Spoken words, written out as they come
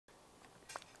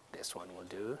this one will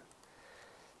do.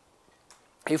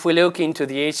 If we look into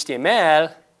the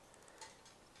HTML,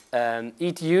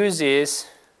 it uses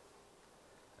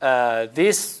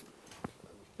this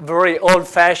very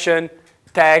old-fashioned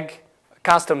tag,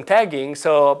 custom tagging.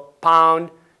 So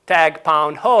pound tag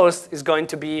pound host is going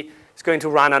to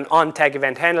run an on-tag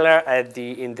event handler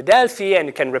in the Delphi, and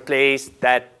you can replace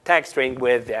that tag string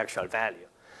with the actual value.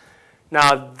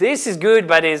 Now, this is good,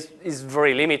 but is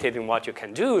very limited in what you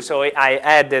can do. So I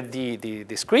added the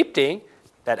scripting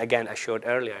that, again, I showed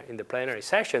earlier in the plenary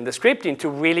session, the scripting to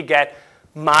really get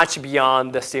much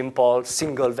beyond the simple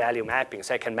single value mapping.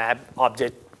 So I can map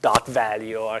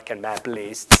object.value, or I can map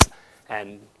lists,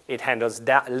 and it handles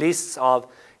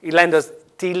it handles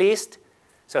t-list,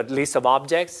 so list of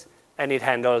objects, and it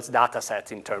handles data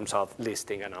sets in terms of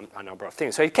listing a number of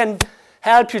things. So it can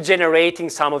help you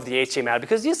generating some of the HTML,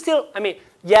 because you still, I mean,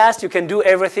 yes, you can do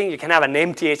everything. You can have an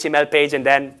empty HTML page and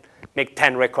then make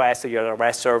 10 requests to your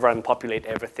REST server and populate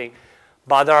everything.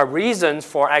 But there are reasons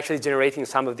for actually generating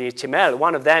some of the HTML.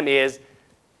 One of them is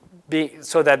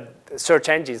so that search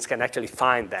engines can actually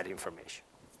find that information.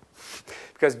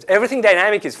 Because everything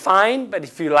dynamic is fine, but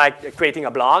if you like creating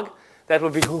a blog, that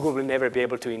would be Google will never be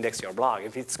able to index your blog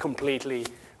if it's completely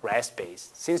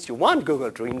REST-based. Since you want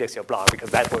Google to index your blog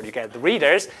because that's where you get the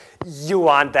readers, you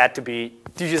want that to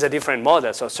use a different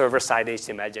model, so server-side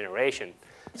HTML generation.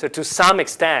 So to some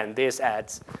extent, this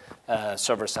adds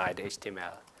server-side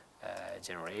HTML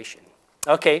generation.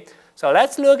 OK, so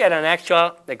let's look at an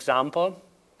actual example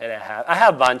that I have. I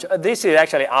have a bunch. This is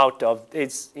actually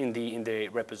it's in the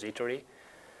repository.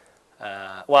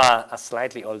 Well, a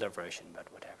slightly older version, but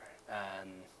whatever.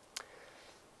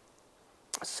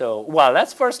 Well,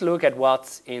 let's first look at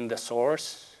what's in the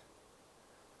source.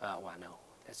 Well, no,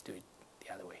 let's do it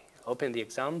the other way. Open the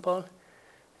example,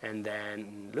 and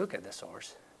then look at the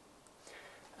source.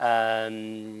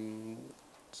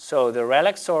 So the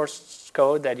Relax source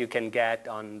code that you can get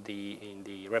in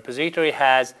the repository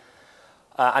has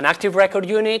an active record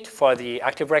unit for the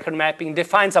active record mapping,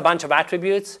 defines a bunch of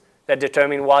attributes that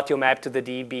determine what you map to the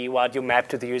DB, what you map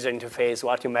to the user interface,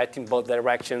 what you map in both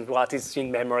directions, what is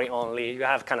in memory only. You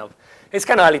have it's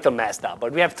kind of a little messed up,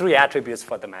 but we have 3 attributes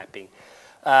for the mapping.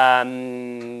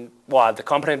 Well, the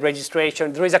component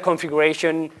registration, there is a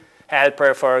configuration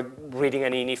helper for reading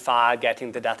an ini file,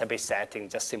 getting the database setting,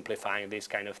 just simplifying these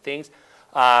kind of things.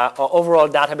 Overall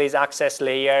database access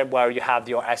layer where you have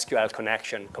your SQL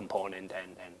connection component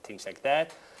and things like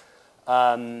that.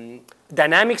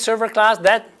 Dynamic server class,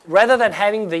 that rather than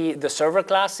having the server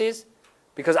classes,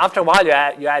 because after a while you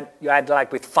add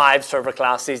like with 5 server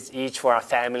classes each for a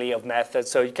family of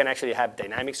methods, so you can actually have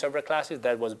dynamic server classes.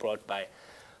 That was brought by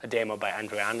a demo by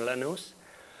Andrea Lanus.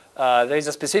 There is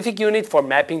a specific unit for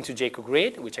mapping to JQ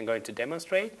Grid, which I'm going to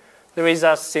demonstrate. There is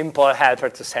a simple helper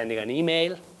to sending an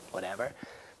email, whatever.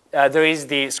 There is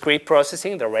the script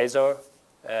processing, the Razor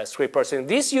script processing.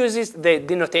 This uses the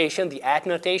notation, the @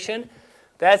 notation.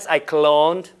 That's I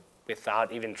cloned,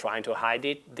 without even trying to hide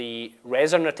it, the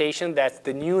Razor notation. That's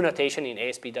the new notation in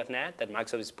ASP.NET that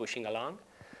Microsoft is pushing along.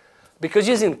 Because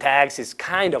using tags is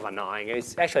kind of annoying.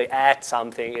 It's actually @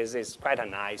 something is quite a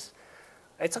nice.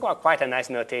 It's quite a nice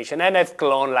notation. And I've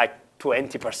cloned like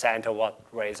 20% of what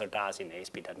Razor does in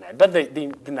ASP.NET, but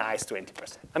the nice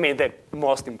 20%. I mean, the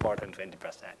most important 20%.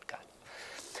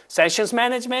 Sessions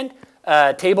management,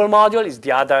 table module is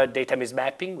the other database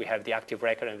mapping. We have the active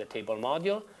record and the table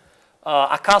module.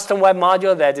 A custom web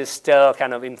module that is still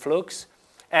kind of in flux.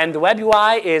 And the web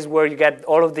UI is where you get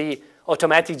all of the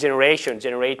automatic generation,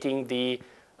 generating the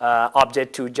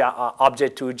object to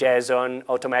JSON,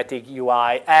 automatic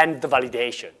UI, and the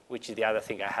validation, which is the other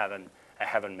thing I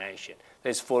haven't mentioned.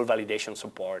 There's full validation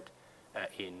support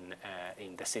in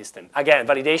the system. Again,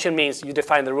 validation means you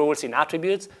define the rules in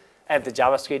attributes, and the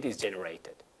JavaScript is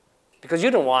generated. Because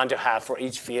you don't want to have for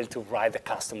each field to write the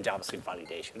custom JavaScript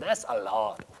validation. That's a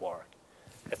lot of work.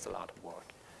 That's a lot of work.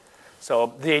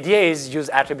 So the idea is use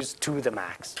attributes to the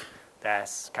max.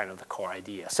 That's kind of the core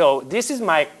idea. So this is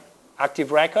my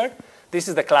active record. This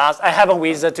is the class. I have a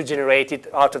wizard to generate it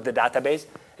out of the database.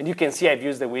 And you can see I've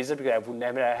used the wizard because I would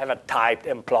never have a typed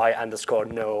employee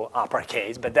 _ no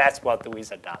uppercase. But that's what the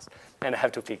wizard does. And I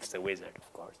have to fix the wizard,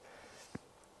 of course.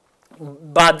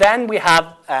 But then we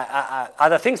have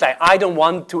other things like I don't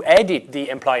want to edit the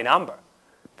employee number.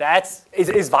 That's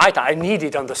vital. I need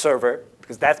it on the server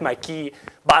because that's my key.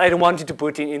 But I don't want you to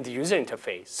put it in the user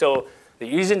interface. So the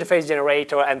user interface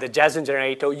generator and the JSON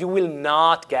generator, you will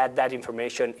not get that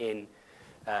information in.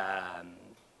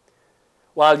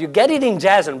 Well, you get it in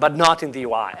JSON, but not in the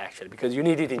UI, actually, because you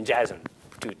need it in JSON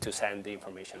to send the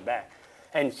information back.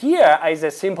 And here is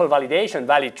a simple validation,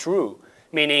 valid true.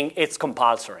 meaning it's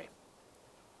compulsory.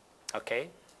 Okay?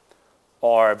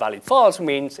 Or valid false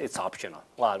means it's optional.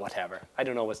 Well, whatever. I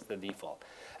don't know what's the default.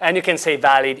 And you can say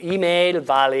valid email,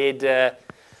 valid,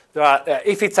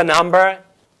 if it's a number,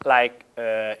 like,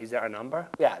 is there a number?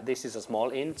 Yeah, this is a small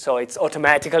int. So it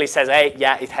automatically says, hey,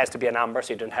 yeah, it has to be a number.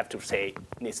 So you don't have to say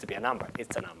it needs to be a number.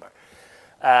 It's a number.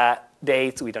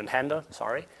 Dates we don't handle,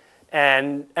 sorry.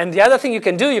 And the other thing you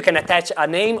can do, you can attach a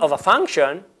name of a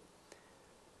function.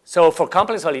 So for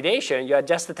complex validation, you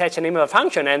just attach a name of a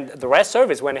function, and the REST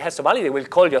service, when it has to validate, will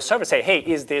call your service, say, hey,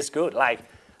 is this good? Like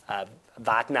a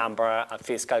VAT number, a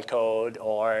fiscal code,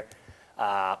 or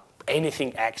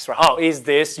anything extra. Oh, is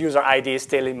this user ID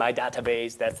still in my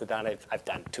database? That's the done I've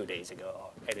done 2 days ago,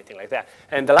 or anything like that.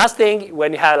 And the last thing,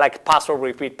 when you have like password,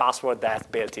 repeat password, that's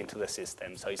built into the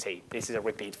system. So you say, this is a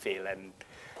repeat field, and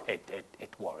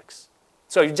it works.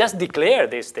 So you just declare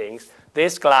these things.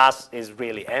 This class is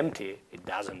really empty. It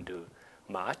doesn't do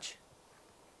much.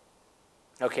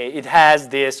 Okay, it has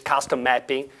this custom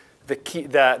mapping.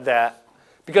 Because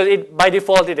by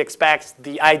default, it expects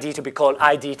the ID to be called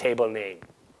ID table name.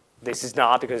 This is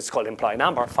not because it's called employee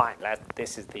number. Fine,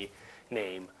 this is the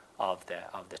name of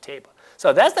the table.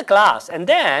 So that's the class. And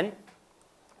then,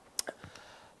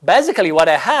 basically, what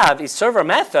I have is server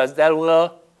methods that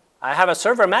will, I have a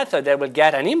server method that will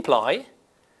get an employee.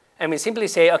 And we simply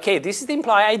say, OK, this is the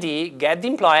employee ID, get the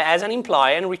employee as an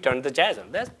employee, and return the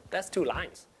JSON. That's 2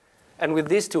 lines. And with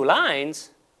these 2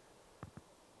 lines,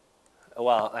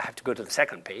 well, I have to go to the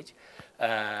second page.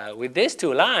 With these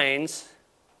 2 lines,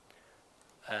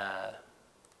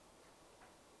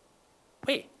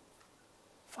 wait,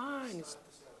 fine.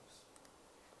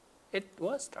 It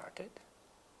was started.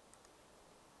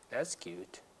 That's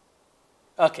cute.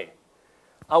 OK.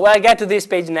 Well, I'll get to this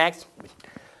page next.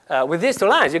 With these 2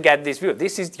 lines, you get this view.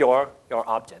 This is your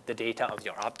object, the data of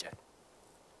your object.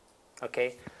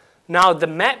 Okay. Now,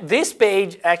 this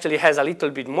page actually has a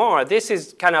little bit more. This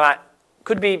is kind of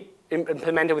could be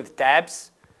implemented with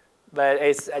tabs, but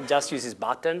it just uses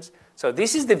buttons. So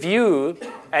this is the view,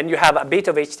 and you have a bit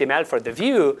of HTML for the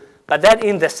view, but then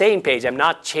in the same page, I'm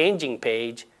not changing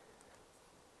page,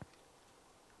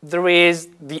 there is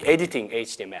the editing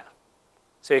HTML.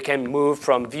 So you can move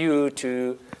from view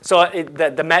to, so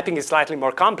the mapping is slightly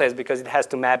more complex because it has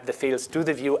to map the fields to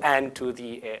the view and to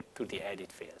the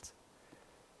edit fields.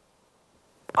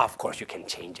 Of course, you can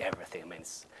change everything,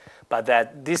 but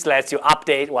this lets you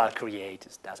update while create.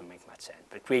 It doesn't make much sense.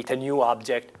 But create a new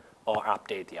object or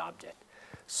update the object.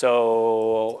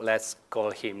 So let's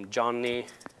call him Johnny,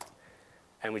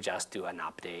 and we just do an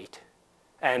update.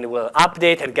 And we'll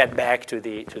update and get back to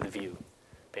the view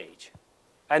page.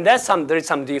 And there is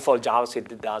some default JavaScript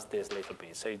that does this little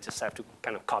bit. So you just have to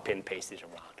kind of copy and paste it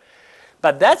around.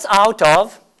 But that's out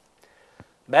of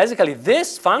basically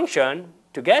this function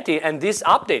to get it and this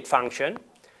update function.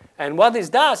 And what this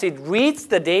does, it reads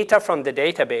the data from the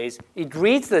database. It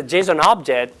reads the JSON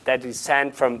object that is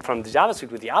sent from the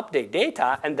JavaScript with the update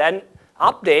data. And then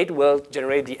update will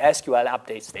generate the SQL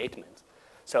update statements.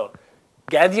 So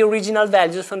get the original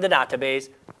values from the database,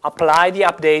 apply the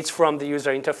updates from the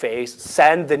user interface,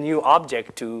 send the new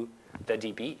object to the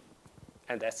DB,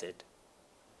 and that's it.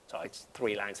 So it's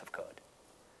 3 lines of code.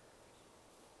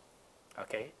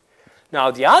 Okay. Now,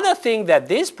 the other thing that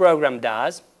this program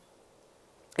does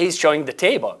is showing the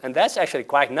table. And that's actually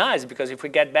quite nice, because if we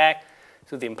get back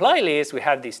to the employee list, we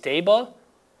have this table.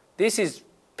 This is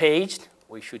paged.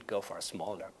 We should go for a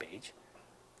smaller page.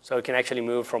 So we can actually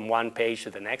move from one page to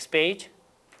the next page.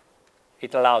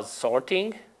 It allows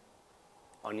sorting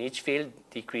on each field,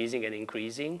 decreasing and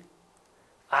increasing.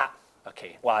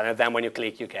 OK. Well, and then when you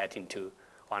click, you get into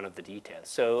one of the details.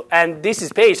 So, and this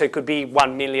is page, so it could be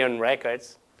 1 million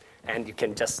records. And you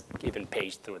can just even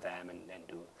page through them and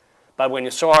do. But when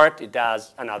you sort, it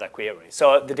does another query.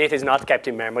 So the data is not kept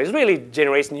in memory. It really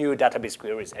generates new database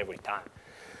queries every time.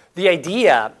 The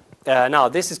idea, now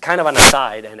this is kind of an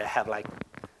aside, and I have like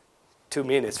 2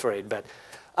 minutes for it. But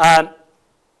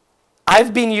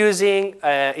I've been using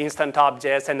instant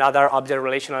objects and other object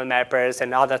relational mappers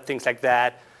and other things like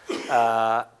that.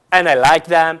 And I like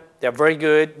them. They're very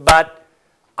good. But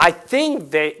I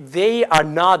think they are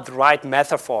not the right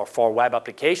metaphor for web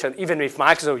application, even if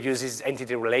Microsoft uses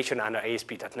entity relation under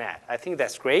ASP.NET. I think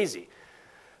that's crazy.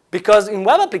 Because in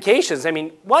web applications, I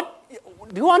mean, what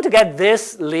do you want to get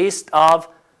this list of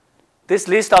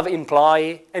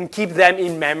employee and keep them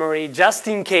in memory just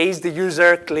in case the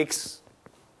user clicks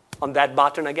on that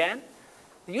button again?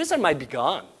 The user might be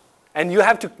gone. And you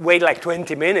have to wait like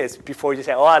 20 minutes before you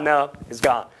say, oh, no, it's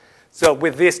gone. So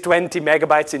with this 20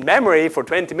 megabytes in memory for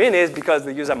 20 minutes, because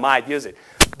the user might use it,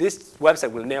 this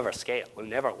website will never scale, will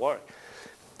never work.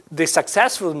 the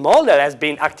successful model has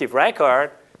been active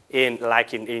record in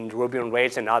Ruby on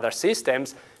Rails and other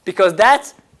systems, because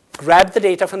that's grab the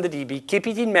data from the DB, keep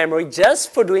it in memory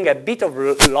just for doing a bit of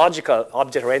logical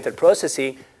object-oriented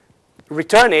processing,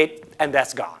 return it, and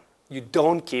that's gone. You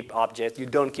don't keep objects, you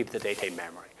don't keep the data in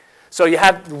memory. So you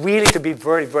have really to be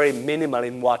very, very minimal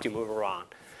in what you move around.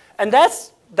 And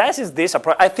that is this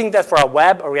approach. I think that for a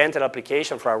web-oriented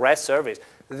application, for a REST service,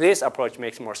 this approach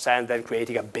makes more sense than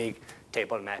creating a big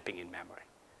table mapping in memory.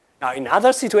 Now, in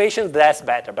other situations, that's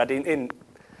better. But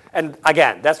and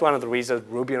again, that's one of the reasons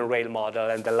Ruby on Rails model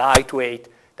and the lightweight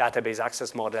database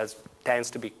access models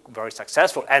tends to be very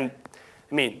successful. And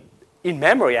I mean, in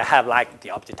memory, I have like the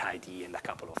object ID and a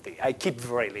couple of things. I keep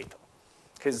very little.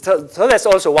 So that's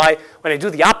also why when I do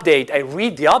the update, I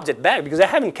read the object back, because I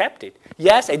haven't kept it.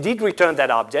 Yes, I did return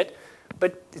that object,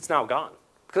 but it's now gone.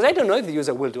 Because I don't know if the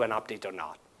user will do an update or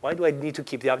not. Why do I need to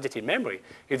keep the object in memory?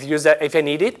 If I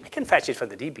need it, I can fetch it from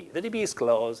the DB. The DB is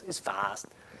close, it's fast.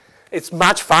 It's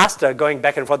much faster going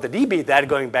back and forth to the DB than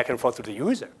going back and forth to the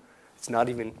user. It's not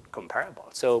even comparable.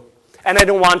 So, and I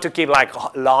don't want to keep like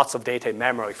lots of data in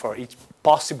memory for each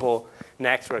possible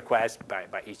next request by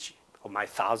each of my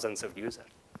thousands of users.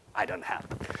 I don't have.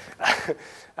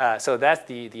 So that's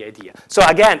the idea. So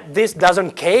again, this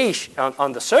doesn't cache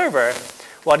on the server.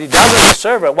 What it does on the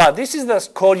server, well, this is the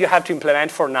code you have to implement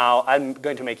for now. I'm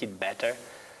going to make it better.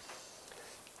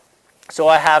 So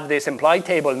I have this employee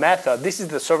table method. This is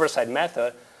the server-side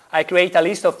method. I create a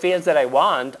list of fields that I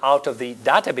want out of the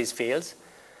database fields.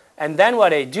 And then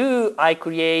what I do, I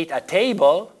create a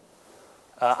table,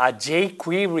 a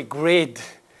jQuery grid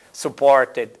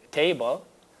supported table.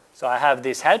 So I have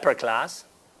this helper class,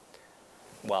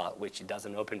 well, which it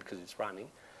doesn't open because it's running.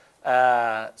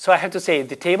 So I have to say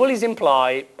the table is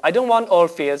employee. I don't want all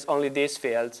fields, only these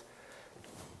fields.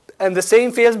 And the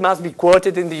same fields must be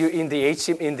quoted in the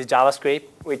JavaScript,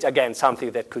 which again, something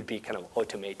that could be kind of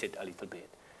automated a little bit.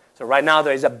 So right now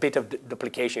there is a bit of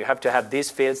duplication. You have to have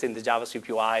these fields in the JavaScript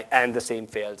UI and the same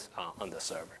fields on the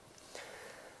server.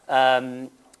 And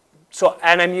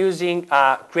I'm using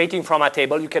creating from a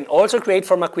table. You can also create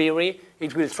from a query.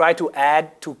 It will try to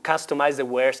add, to customize the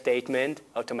where statement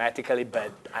automatically,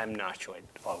 but I'm not sure it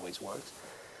always works.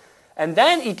 And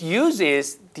then it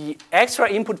uses the extra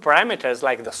input parameters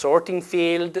like the sorting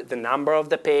field, the number of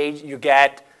the page you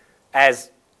get as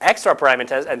extra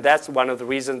parameters, and that's one of the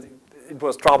reasons it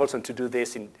was troublesome to do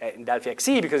this in Delphi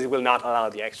XE, because it will not allow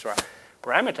the extra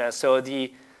parameters. So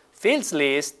the fields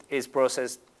list is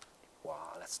processed, wow,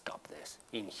 let's stop this,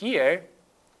 in here,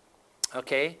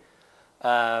 okay.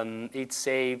 It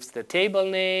saves the table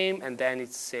name, and then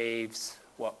it saves,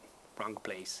 well, wrong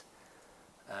place.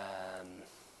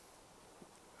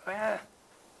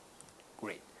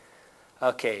 Great.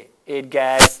 Okay, it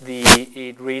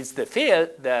reads the field,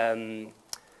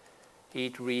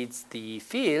 it reads the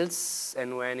fields,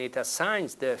 and when it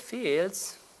assigns the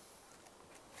fields,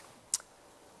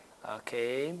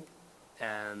 okay,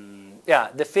 yeah,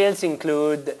 the fields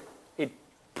include, it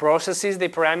processes the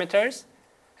parameters,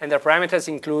 and the parameters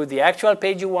include the actual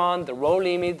page you want, the row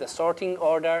limit, the sorting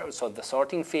order, so the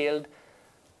sorting field,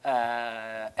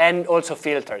 and also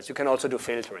filters. You can also do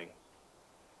filtering.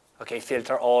 Okay,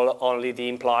 filter only the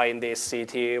employee in this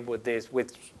city with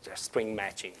string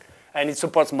matching. And it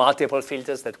supports multiple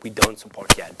filters that we don't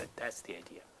support yet, but that's the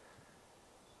idea.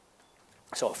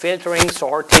 So filtering,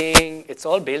 sorting, it's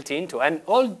all built into, and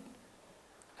all,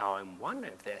 now I'm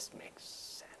wondering if this makes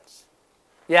sense.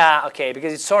 Yeah, okay,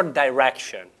 because it's sort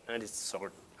direction, and it's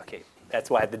sort, okay, that's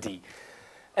why the D.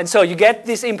 And so you get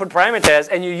these input parameters,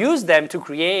 and you use them to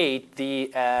create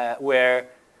the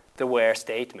where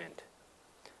statement.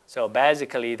 So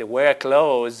basically, the where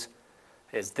clause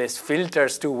is this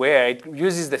filters to where. It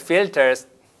uses the filters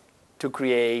to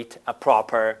create a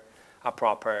proper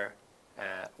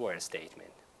where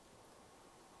statement.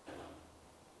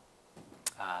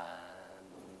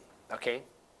 Okay.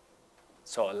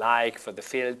 So like for the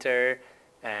filter,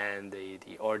 and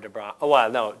the order by, oh, well,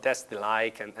 no, that's the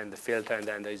like and the filter, and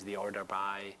then there's the order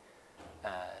by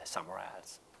somewhere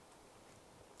else.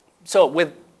 So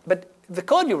but the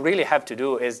code you really have to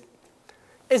do is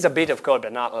a bit of code,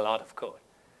 but not a lot of code.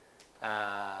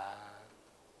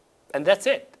 And that's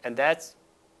it. And that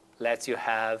lets you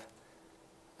have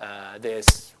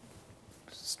this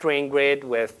string grid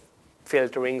with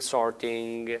filtering,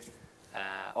 sorting,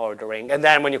 ordering, and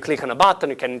then when you click on a button,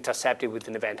 you can intercept it with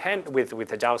an event with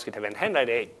a JavaScript event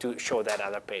handler to show that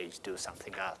other page do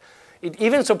something else. It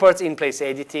even supports in-place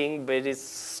editing, but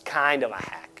it's kind of a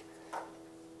hack.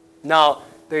 Now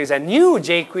there is a new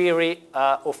jQuery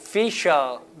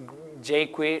official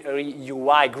jQuery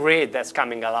UI grid that's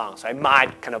coming along. So I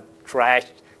might kind of trash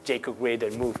jQuery grid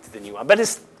and move to the new one. But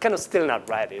it's kind of still not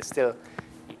ready. It's still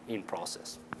in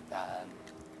process.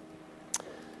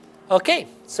 OK,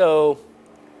 so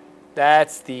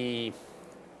that's the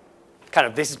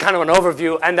this is kind of an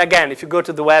overview. And again, if you go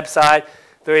to the website,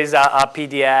 there is a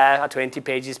PDF, a 20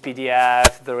 pages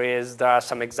PDF. There are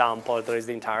some examples. There is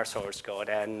the entire source code.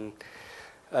 And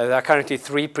there are currently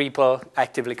 3 people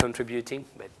actively contributing.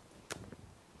 But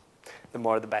the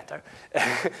more, the better.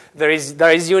 There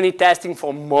is unit testing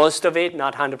for most of it,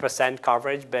 not 100%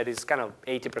 coverage, but it's kind of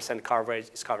 80% coverage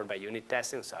is covered by unit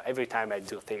testing. So every time I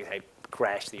do things, I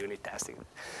crash the unit testing.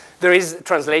 There is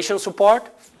translation support.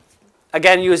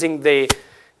 Again, using the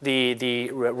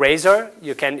Razor,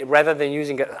 you can, rather than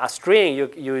using a string,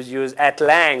 you use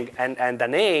 @lang and the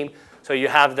name. So you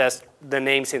have the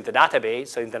names in the database.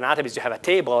 So in the database, you have a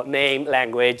table, name,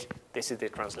 language. This is the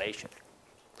translation.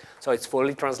 So it's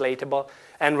fully translatable.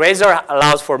 And Razor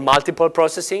allows for multiple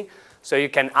processing. So you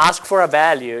can ask for a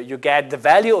value. You get the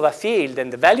value of a field.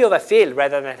 And the value of a field,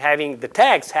 rather than having the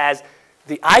text, has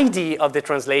the ID of the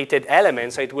translated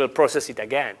element. So it will process it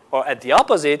again. Or at the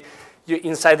opposite,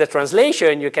 inside the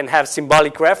translation, you can have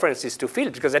symbolic references to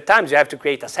fields. Because at times, you have to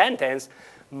create a sentence.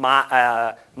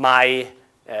 My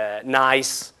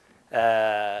nice,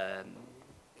 I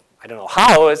don't know,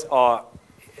 house. Or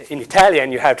in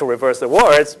Italian, you have to reverse the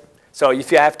words. So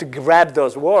if you have to grab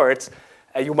those words,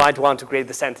 you might want to create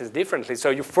the sentence differently. So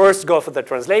you first go for the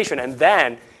translation and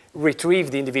then retrieve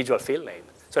the individual field name.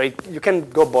 So you can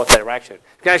go both directions.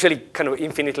 You can actually kind of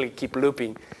infinitely keep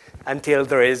looping until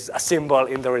there is a symbol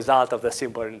in the result of the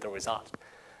symbol in the result.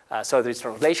 So there's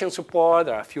translation support.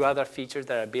 There are a few other features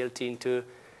that are built into.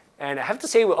 And I have to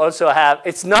say, we also have,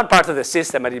 it's not part of the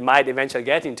system, but it might eventually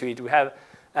get into it. We have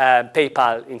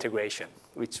PayPal integration,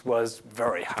 which was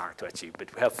very hard to achieve.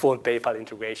 But we have full PayPal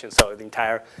integration. So the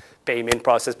entire payment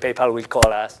process, PayPal will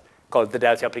call the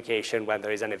Delphi application when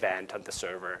there is an event on the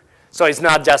server. So it's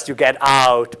not just you get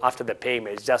out after the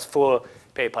payment. It's just full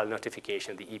PayPal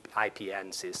notification, the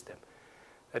IPN system.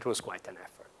 That was quite an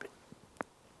effort. But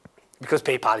because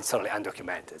PayPal is totally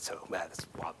undocumented. So well, that's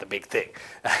the big thing.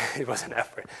 It was an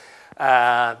effort.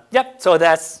 Yep, so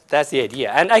that's the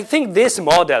idea. And I think this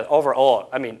model overall,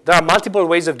 I mean, there are multiple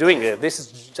ways of doing it. This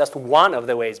is just one of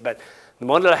the ways. But the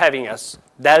model of having a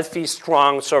Delphi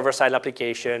strong server-side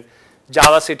application,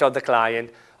 JavaScript of the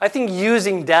client, I think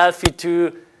using Delphi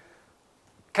to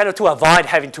avoid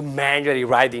having to manually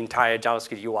write the entire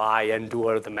JavaScript UI and do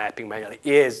all of the mapping manually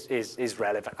is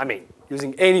relevant. I mean,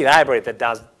 using any library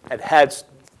that helps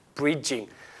bridging,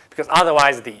 because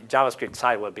otherwise the JavaScript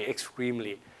side will be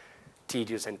extremely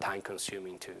tedious and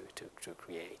time-consuming to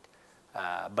create.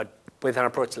 But with an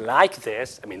approach like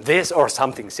this, I mean, this or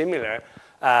something similar,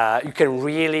 you can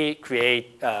really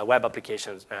create web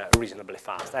applications reasonably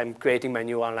fast. I'm creating my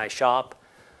new online shop.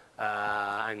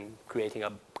 I'm creating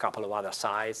a couple of other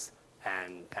sites.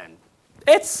 And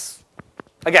it's,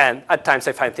 again, at times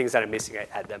I find things that I'm missing, I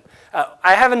add them.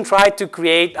 I haven't tried to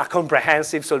create a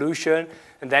comprehensive solution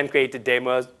and then create the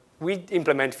demos. We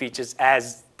implement features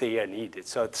as they are needed.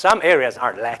 So some areas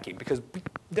are lacking because we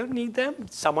don't need them.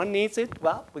 Someone needs it.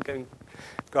 Well, we can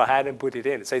go ahead and put it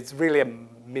in. So it's really a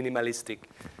minimalistic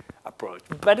approach.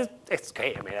 But it's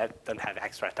okay. I mean, I don't have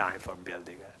extra time for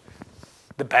building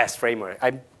the best framework.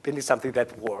 I'm building something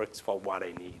that works for what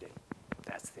I need.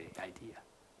 That's the idea.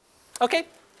 OK,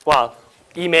 well,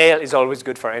 email is always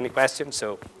good for any questions,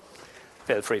 so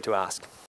feel free to ask.